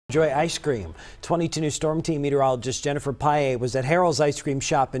Enjoy ice cream. 22 News Storm Team meteorologist Jennifer Paye was at Herrell's Ice Cream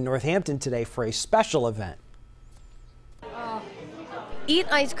Shop in Northampton today for a special event.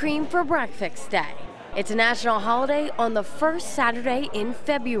 Eat ice cream for Breakfast Day. It's a national holiday on the first Saturday in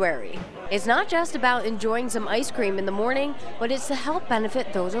February. It's not just about enjoying some ice cream in the morning, but it's to help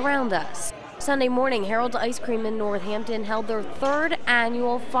benefit those around us. Sunday morning, Herrell's Ice Cream in Northampton held their third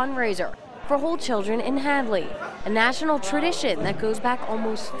annual fundraiser for whole children in Hadley, a national tradition that goes back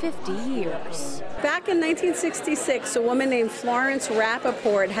almost 50 years. Back in 1966, a woman named Florence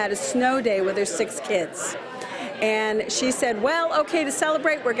Rappaport had a snow day with her 6 kids. And she said, well, okay, to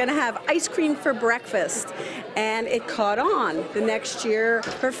celebrate, we're going to have ice cream for breakfast. And it caught on. The next year,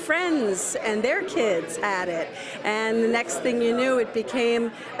 her friends and their kids had it. And the next thing you knew, it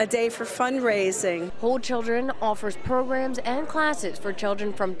became a day for fundraising. Whole Children offers programs and classes for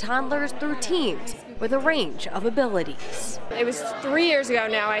children from toddlers through teens with a range of abilities. It was 3 years ago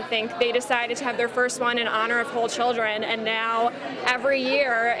now, I think, they decided to have their first one in honor of Whole Children, and now every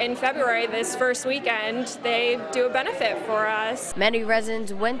year in February, this first weekend, they do a benefit for us. Many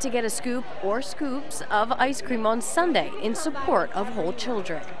residents went to get a scoop or scoops of ice cream on Sunday in support of Whole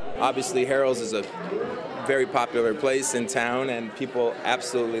Children. Obviously, Herrell's is a very popular place in town, and people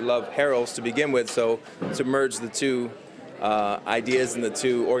absolutely love Herrell's to begin with, so to merge the two ideas in the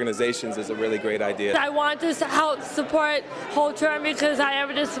two organizations is a really great idea. I want to help support Whole Children because I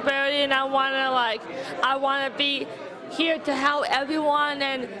have a disability, and I want to be here to help everyone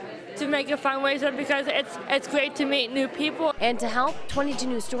and to make a fundraiser because it's great to meet new people. And to help, 22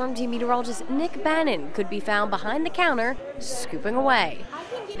 News Storm Team meteorologist Nick Bannon could be found behind the counter scooping away.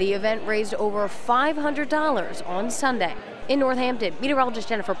 The event raised over $500 on Sunday. In Northampton, meteorologist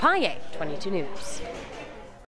Jennifer Paye, 22 News.